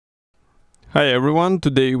Hi everyone,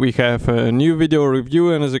 today we have a new video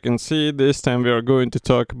review, and as you can see, this time we are going to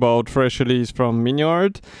talk about fresh release from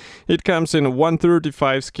Miniart. It comes in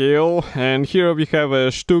 1/35 scale, and here we have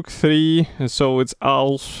a STUG 3, so it's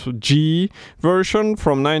Ausf.G version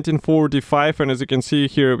from 1945, and as you can see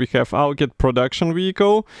here we have Alkett production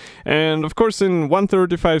vehicle. And of course in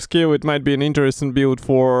 1/35 scale it might be an interesting build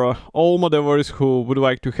for all modders who would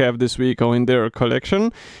like to have this vehicle in their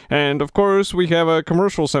collection. And of course we have a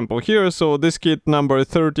commercial sample here, so this kit number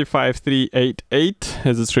 35388,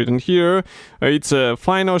 as it's written here. It's a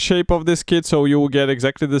final shape of this kit, so you will get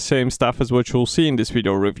exactly the same stuff as what you'll see in this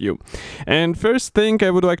video review. And first thing I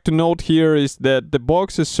would like to note here is that the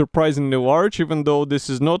box is surprisingly large, even though this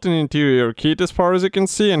is not an interior kit as far as you can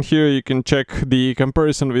see, and here you can check the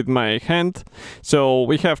comparison with my hand. So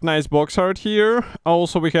we have nice box art here.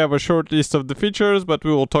 Also we have a short list of the features, but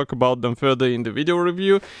we will talk about them further in the video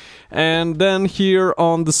review. And then here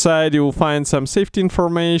on the side you will find some safety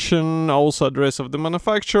information, also address of the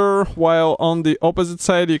manufacturer, while on the opposite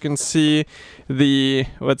side you can see the,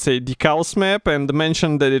 let's say, decals map and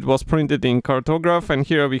mention that it was printed in cartograph. And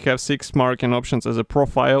here we have 6 marking options as a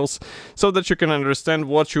profiles, so that you can understand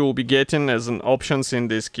what you will be getting as an options in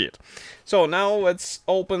this kit. So now let's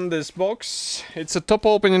open this box. It's a top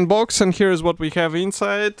opening box, and here's what we have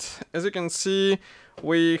inside. As you can see,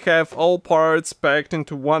 we have all parts packed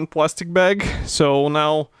into one plastic bag, so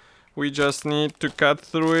now we just need to cut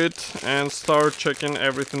through it and start checking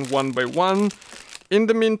everything one by one. In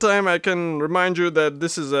the meantime, I can remind you that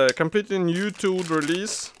this is a completely new tooled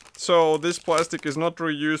release, so this plastic is not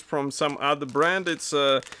reused from some other brand. It's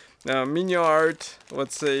a Miniart,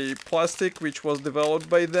 let's say, plastic which was developed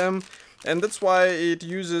by them, and that's why it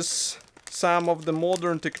uses some of the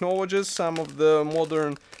modern technologies, some of the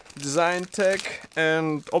modern design tech,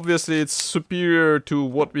 and obviously it's superior to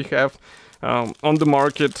what we have on the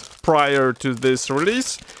market prior to this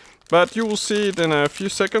release. But you will see it in a few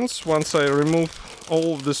seconds once I remove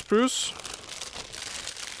all of the sprues.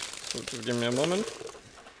 So just give me a moment.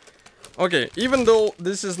 Okay, even though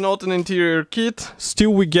this is not an interior kit,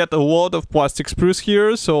 still we get a lot of plastic sprues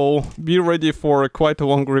here, so be ready for quite a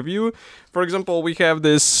long review. For example, we have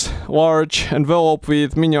this large envelope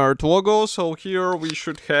with Miniart logo, so here we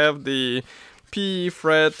should have the PE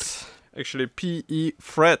thread, actually PE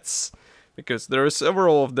threads, because there are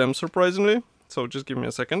several of them surprisingly, so just give me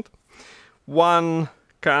a second. One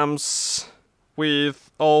comes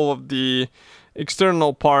with all of the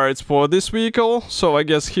external parts for this vehicle, so I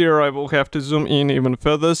guess here I will have to zoom in even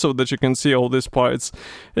further so that you can see all these parts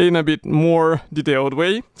in a bit more detailed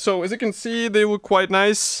way. So as you can see, they look quite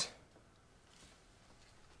nice,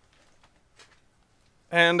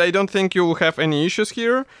 and I don't think you will have any issues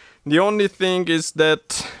here. The only thing is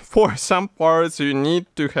that for some parts you need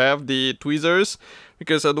to have the tweezers,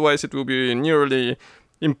 because otherwise it will be nearly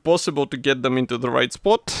impossible to get them into the right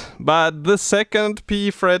spot. But the second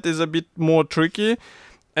PE thread is a bit more tricky,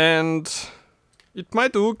 and it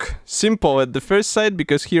might look simple at the first sight,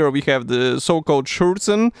 because here we have the so-called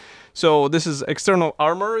Schurzen. So this is external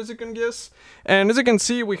armor, as you can guess. And as you can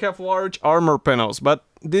see, we have large armor panels, but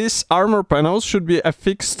these armor panels should be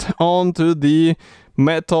affixed onto the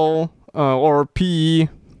metal or PE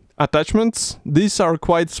attachments. These are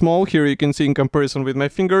quite small, here you can see in comparison with my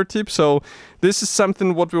fingertip, so this is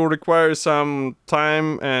something what will require some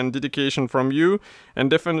time and dedication from you,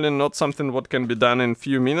 and definitely not something what can be done in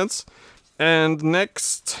few minutes. And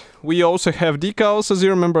next we also have decals. As you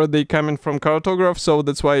remember, they come in from cartograph, so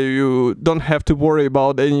that's why you don't have to worry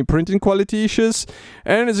about any printing quality issues.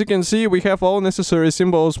 And as you can see, we have all necessary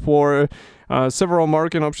symbols for several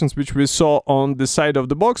marking options which we saw on the side of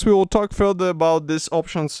the box. We will talk further about these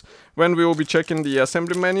options when we will be checking the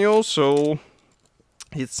assembly manual, so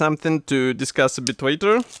it's something to discuss a bit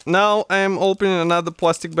later. Now I am opening another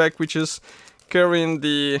plastic bag which is carrying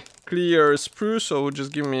the clear sprue, so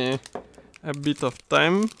just give me a bit of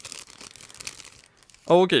time.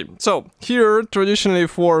 Okay, so here traditionally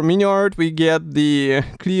for Miniart we get the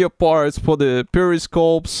clear parts for the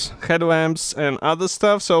periscopes, headlamps and other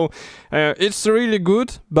stuff, so it's really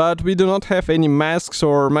good, but we do not have any masks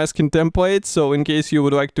or masking templates, so in case you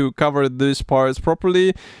would like to cover these parts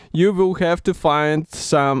properly, you will have to find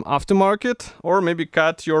some aftermarket, or maybe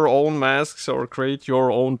cut your own masks or create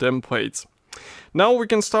your own templates. Now we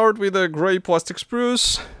can start with the gray plastic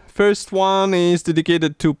sprues. First one is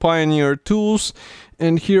dedicated to Pioneer tools,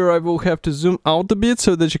 and here I will have to zoom out a bit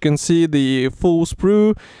so that you can see the full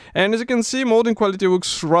sprue. And as you can see, molding quality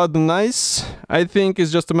looks rather nice. I think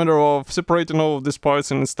it's just a matter of separating all of these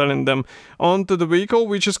parts and installing them onto the vehicle.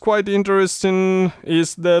 Which is quite interesting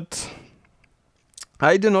is that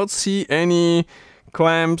I do not see any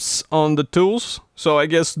clamps on the tools. So I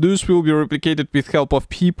guess those will be replicated with help of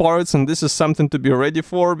P parts, and this is something to be ready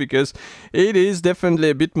for because it is definitely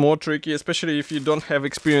a bit more tricky, especially if you don't have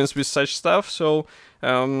experience with such stuff. So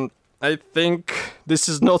I think this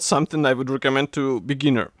is not something I would recommend to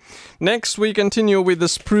beginner. Next we continue with the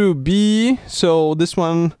sprue B. So this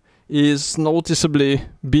one is noticeably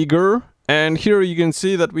bigger. And here you can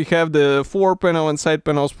see that we have the 4 panel and side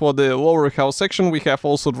panels for the lower hull section. We have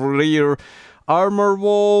also the rear armor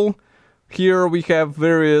wall. Here we have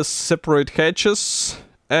various separate hatches,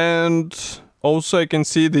 and also I can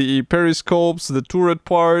see the periscopes, the turret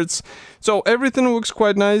parts. So everything looks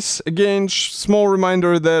quite nice. Again, small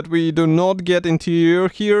reminder that we do not get interior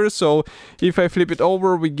here. So if I flip it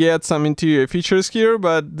over, we get some interior features here,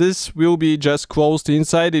 but this will be just closed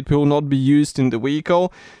inside. It will not be used in the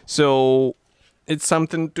vehicle. So it's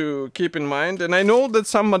something to keep in mind. And I know that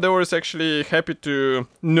some modelers actually happy to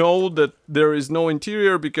know that there is no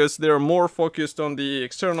interior because they're more focused on the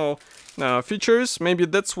external features. Maybe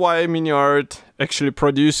that's why Miniart actually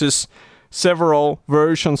produces several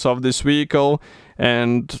versions of this vehicle,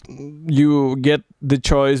 and you get the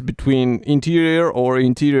choice between interior or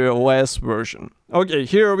interior-less version. Okay,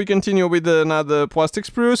 here we continue with another plastic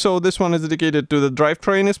sprue. So this one is dedicated to the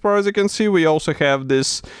drivetrain, as far as you can see. We also have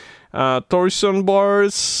this torsion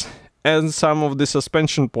bars and some of the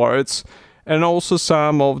suspension parts, and also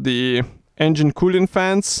some of the engine cooling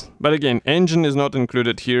fans. But again, engine is not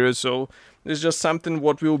included here, so it's just something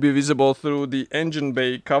what will be visible through the engine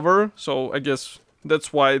bay cover. So I guess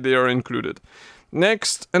that's why they are included.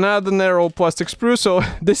 Next, another narrow plastic sprue. So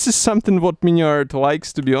this is something what Miniart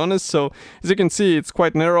likes, to be honest. So as you can see, it's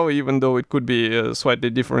quite narrow, even though it could be slightly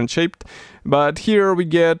different shaped. But here we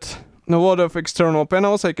get a lot of external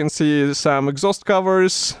panels. I can see some exhaust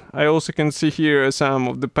covers. I also can see here some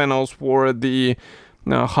of the panels for the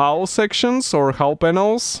hull sections or hull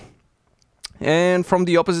panels. And from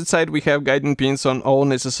the opposite side we have guiding pins on all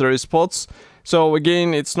necessary spots. So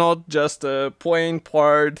again, it's not just a plain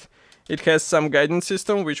part. It has some guidance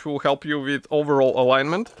system which will help you with overall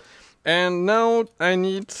alignment. And now I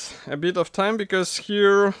need a bit of time because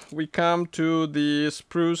here we come to the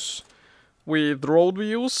sprues with road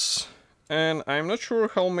wheels, and I'm not sure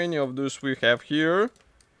how many of those we have here.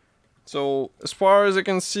 So as far as I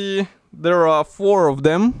can see, there are 4 of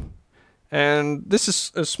them, and this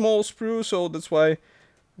is a small sprue, so that's why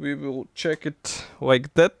we will check it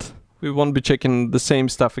like that. We won't be checking the same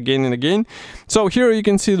stuff again and again. So here you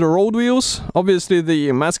can see the road wheels. Obviously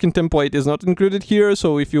the masking template is not included here,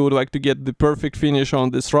 so if you would like to get the perfect finish on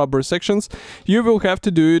these rubber sections, you will have to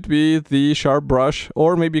do it with the sharp brush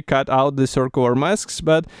or maybe cut out the circular masks.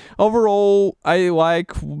 But overall, I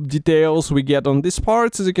like details we get on these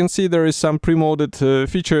parts. As you can see, there is some pre-molded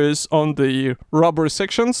features on the rubber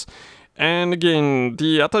sections. And again,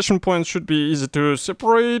 the attachment points should be easy to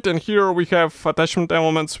separate, and here we have attachment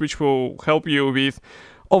elements which will help you with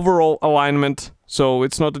overall alignment, so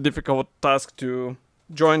it's not a difficult task to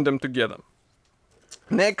join them together.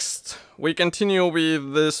 Next, we continue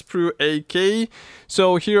with the sprue AK.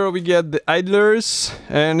 So here we get the idlers,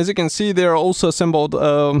 and as you can see, they are also assembled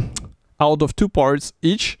out of 2 parts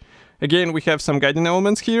each. Again, we have some guiding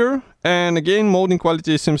elements here, and again, molding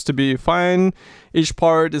quality seems to be fine. Each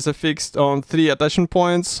part is affixed on 3 attachment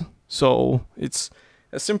points, so it's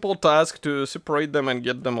a simple task to separate them and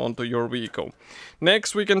get them onto your vehicle.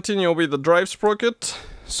 Next, we continue with the drive sprocket.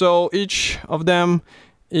 So each of them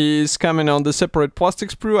is coming on the separate plastic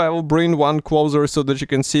sprue. I will bring one closer so that you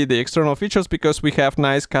can see the external features, because we have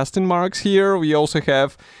nice casting marks here. We also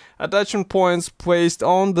have attachment points placed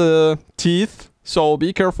on the teeth. So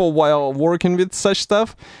be careful while working with such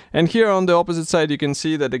stuff. And here on the opposite side you can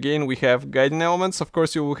see that again we have guiding elements. Of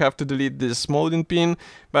course you will have to delete this molding pin,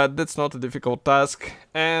 but that's not a difficult task.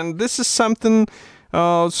 And this is something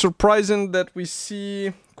surprising that we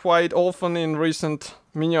see quite often in recent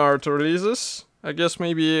Miniart releases. I guess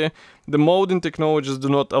maybe the molding technologies do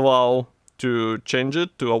not allow to change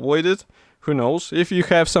it, to avoid it. Who knows? If you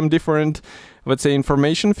have some different, let's say,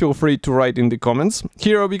 information, feel free to write in the comments.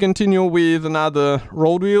 Here we continue with another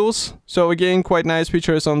road wheels. So again, quite nice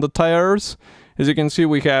features on the tires. As you can see,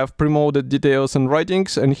 we have pre-molded details and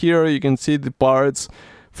writings, and here you can see the parts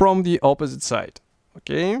from the opposite side.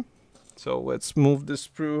 Okay, so let's move this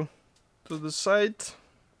sprue to the side.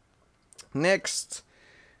 Next,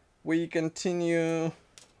 we continue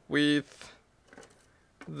with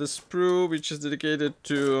the sprue which is dedicated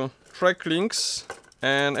to track links,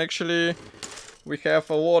 and actually we have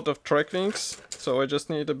a lot of track links, so I just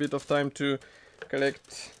need a bit of time to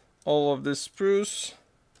collect all of these sprues.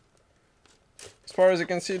 As far as you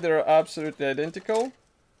can see, they're absolutely identical,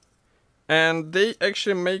 and they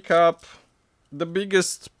actually make up the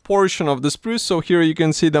biggest portion of the sprue. So here you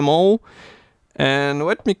can see them all, and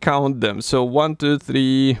let me count them. So 1, 2,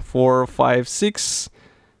 3, 4, 5, 6,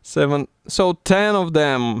 7, so 10 of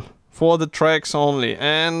them for the tracks only.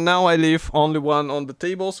 And now I leave only one on the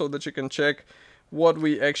table so that you can check what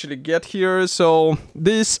we actually get here. So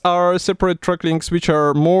these are separate track links which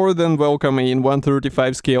are more than welcome in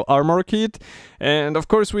 135 scale armor kit. And of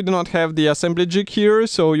course we do not have the assembly jig here,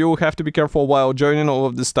 so you'll have to be careful while joining all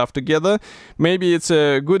of this stuff together. Maybe it's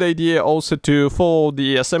a good idea also to follow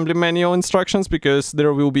the assembly manual instructions, because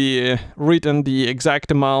there will be written the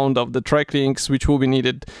exact amount of the track links which will be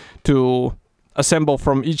needed to assemble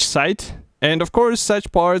from each side. And of course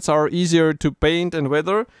such parts are easier to paint and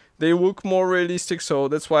weather. They look more realistic, so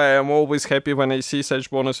that's why I'm always happy when I see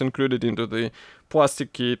such bonus included into the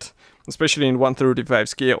plastic kit, especially in 135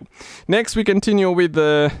 scale. Next we continue with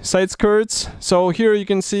the side skirts. So here you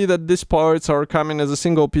can see that these parts are coming as a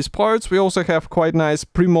single piece parts. We also have quite nice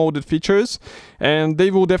pre-molded features, and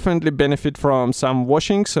they will definitely benefit from some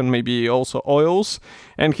washings and maybe also oils.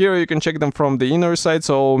 And here you can check them from the inner side,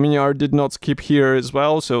 so Miniart did not skip here as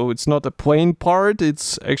well, so it's not a plain part,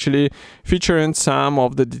 it's actually featuring some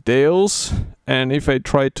of the details. And if I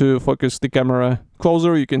try to focus the camera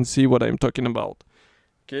closer, you can see what I'm talking about.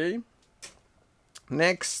 Okay.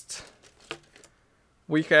 Next,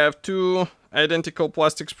 we have two identical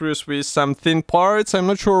plastic sprues with some thin parts. I'm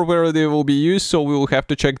not sure where they will be used, so we will have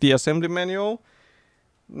to check the assembly manual.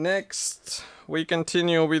 Next, we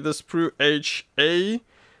continue with the sprue HA.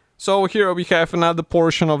 So here we have another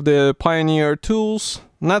portion of the Pioneer tools.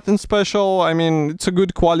 Nothing special, I mean, it's a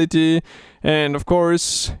good quality, and of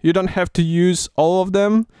course you don't have to use all of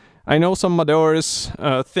them. I know some modders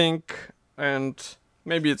think, and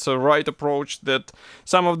maybe it's a right approach, that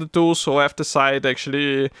some of the tools left aside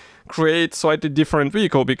actually create slightly different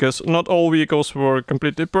vehicle, because not all vehicles were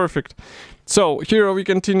completely perfect. So here we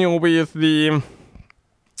continue with the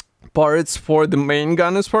parts for the main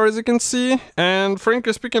gun, as far as you can see, and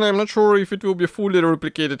frankly speaking I'm not sure if it will be fully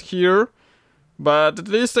replicated here, but at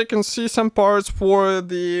least I can see some parts for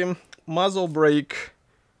the muzzle brake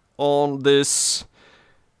on this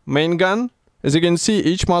main gun. As you can see,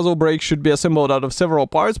 each muzzle brake should be assembled out of several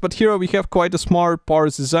parts, but here we have quite a smart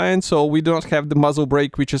parts design, so we do not have the muzzle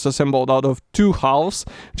brake which is assembled out of two halves,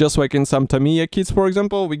 just like in some Tamiya kits, for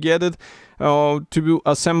example. We get it to be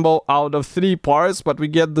assembled out of three parts, but we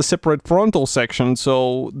get the separate frontal section.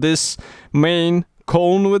 So this main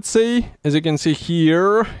cone, let's say, as you can see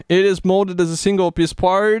here, it is molded as a single piece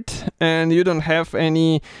part, and you don't have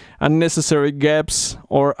any unnecessary gaps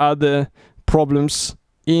or other problems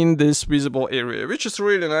in this visible area, which is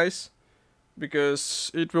really nice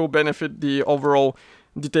because it will benefit the overall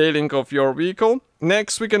detailing of your vehicle.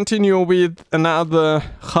 Next we continue with another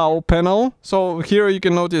hull panel. So here you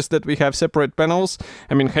can notice that we have separate panels,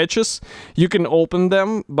 I mean hatches. You can open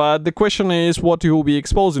them, but the question is what you will be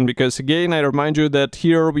exposing, because again I remind you that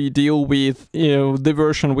here we deal with the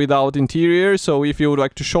version without interior, so if you would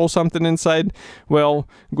like to show something inside, well,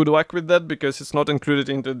 good luck with that, because it's not included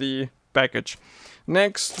into the package.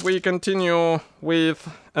 Next we continue with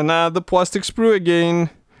another plastic sprue,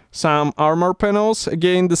 again some armor panels,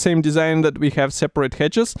 again the same design that we have separate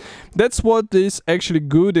hatches. That's what is actually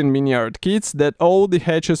good in Miniart kits, that all the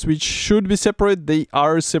hatches which should be separate, they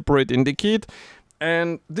are separate in the kit.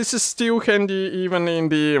 And this is still handy even in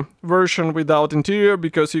the version without interior,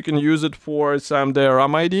 because you can use it for some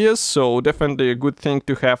diorama ideas, so definitely a good thing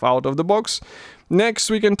to have out of the box. Next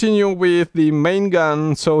we continue with the main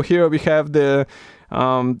gun. So here we have the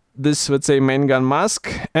this, let's say, main gun mask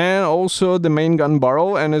and also the main gun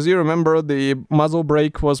barrel, and as you remember the muzzle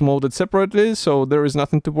brake was molded separately, so there is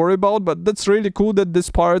nothing to worry about. But that's really cool that these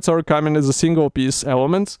parts are coming as a single piece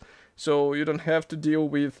elements, so you don't have to deal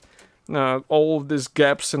with all of these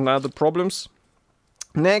gaps and other problems.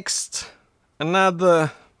 Next,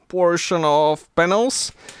 another portion of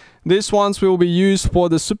panels. These ones will be used for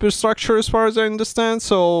the superstructure, as far as I understand,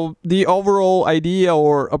 so the overall idea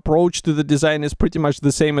or approach to the design is pretty much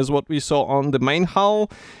the same as what we saw on the main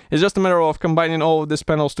hull. It's just a matter of combining all of these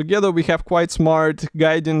panels together. We have quite smart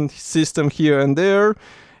guiding system here and there.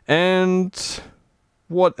 And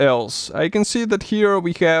what else? I can see that here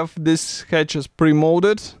we have this hatches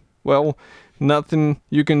pre-molded. Well, nothing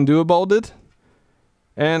you can do about it.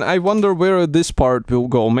 And I wonder where this part will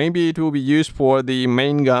go. Maybe it will be used for the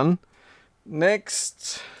main gun.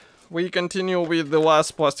 Next, we continue with the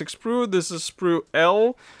last plastic sprue. This is sprue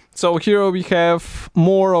L. So here we have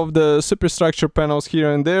more of the superstructure panels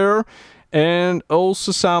here and there. And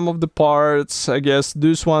also some of the parts, I guess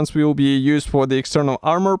these ones will be used for the external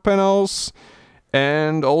armor panels.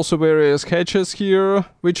 and also various hatches here,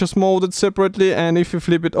 which is molded separately. And if you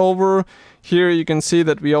flip it over, here you can see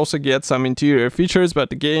that we also get some interior features,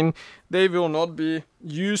 but again, they will not be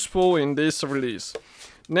useful in this release.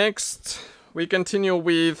 Next, we continue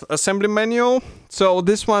with assembly manual. So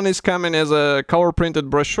this one is coming as a color printed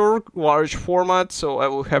brochure, large format, so I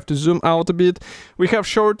will have to zoom out a bit. We have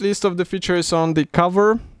short list of the features on the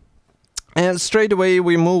cover, and straight away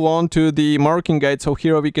we move on to the marking guide. So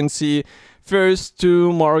here we can see first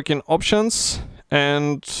two marking options,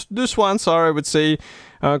 and these ones are, I would say,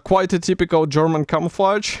 quite a typical German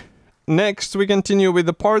camouflage. Next, we continue with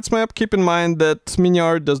the parts map. Keep in mind that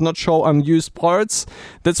Miniart does not show unused parts.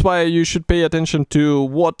 That's why you should pay attention to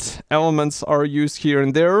what elements are used here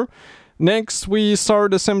and there. Next, we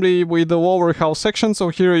start assembly with the lower hull section. So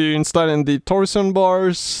here you installing the torsion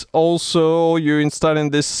bars. Also, you installing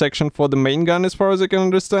this section for the main gun, as far as I can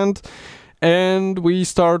understand. And we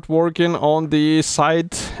start working on the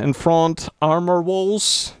side and front armor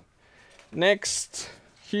walls. Next,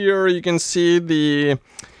 here you can see the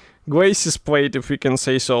glacis plate, if we can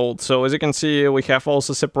say so. So as you can see, we have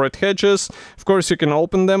also separate hedges. Of course, you can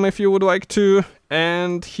open them if you would like to.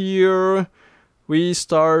 And here we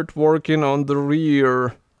start working on the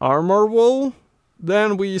rear armor wall.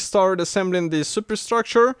 Then we start assembling the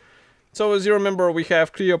superstructure. So as you remember, we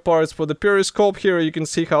have clear parts for the periscope. Here you can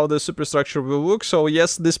see how the superstructure will look. So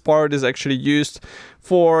yes, this part is actually used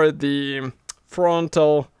for the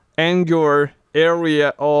frontal angular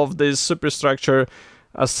area of this superstructure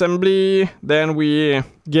assembly. Then we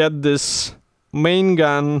get this main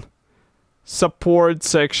gun support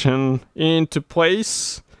section into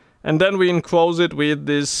place, and then we enclose it with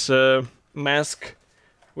this mask,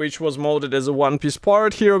 which was molded as a one-piece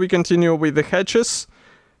part. Here we continue with the hatches.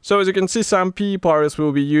 So as you can see, some PE parts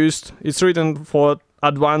will be used. It's written for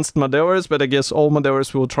advanced modellers, but I guess all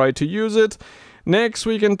modellers will try to use it. Next,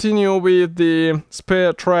 we continue with the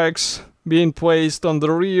spare tracks being placed on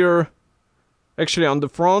the rear. Actually, on the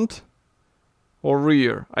front or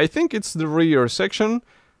rear. I think it's the rear section,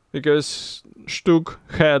 because STUG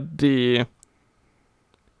had the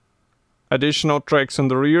additional tracks in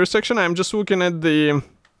the rear section. I'm just looking at the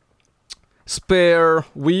spare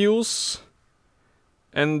wheels,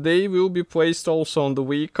 and they will be placed also on the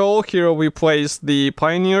vehicle. Here we place the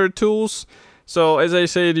Pioneer tools. So as I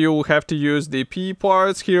said, you have to use the P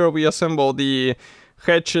parts. Here we assemble the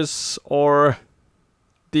hatches or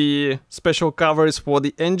the special covers for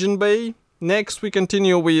the engine bay. Next, we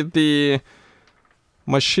continue with the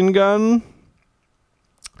machine gun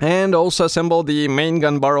and also assemble the main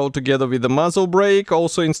gun barrel together with the muzzle brake.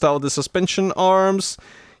 Also install the suspension arms.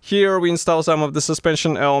 Here we install some of the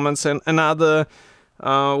suspension elements, and another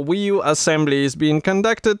wheel assembly is being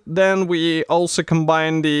conducted. Then we also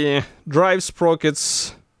combine the drive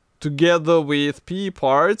sprockets together with P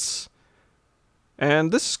parts.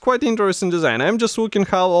 And this is quite interesting design. I'm just looking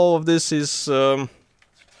how all of this is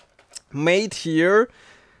made here,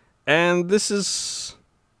 and this is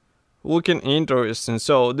looking interesting.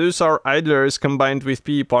 So these are idlers combined with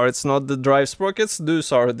P parts, not the drive sprockets.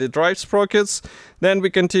 These are the drive sprockets. Then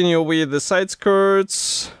we continue with the side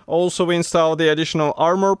skirts. Also we install the additional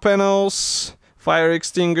armor panels, fire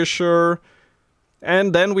extinguisher.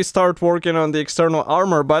 And then we start working on the external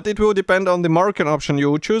armor, but it will depend on the marking option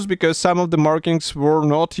you choose, because some of the markings were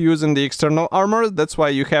not using the external armor. That's why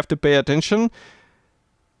you have to pay attention.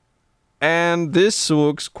 And this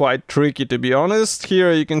looks quite tricky, to be honest.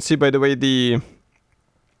 Here you can see, by the way, the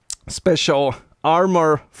special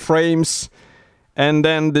armor frames, and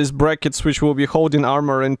then these brackets which will be holding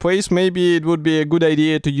armor in place. Maybe it would be a good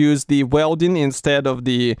idea to use the welding instead of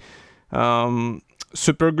the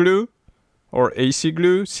super glue. Or AC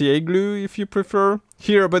glue, CA glue if you prefer.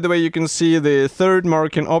 Here, by the way, you can see the third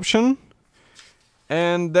marking option.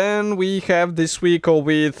 And then we have this vehicle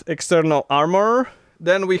with external armor.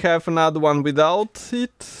 Then we have another one without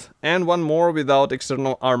it, and one more without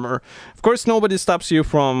external armor. Of course, nobody stops you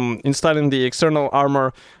from installing the external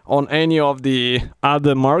armor on any of the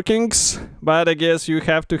other markings, but I guess you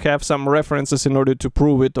have to have some references in order to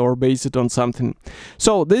prove it or base it on something.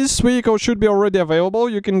 So this vehicle should be already available.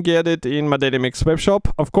 You can get it in my Daily Mix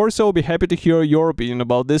webshop. Of course, I'll be happy to hear your opinion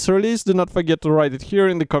about this release. Do not forget to write it here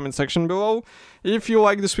in the comment section below. If you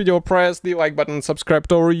like this video, press the like button and subscribe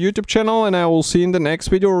to our YouTube channel, and I will see you in the next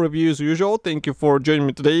video review as usual. Thank you for joining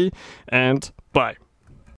me today, and bye.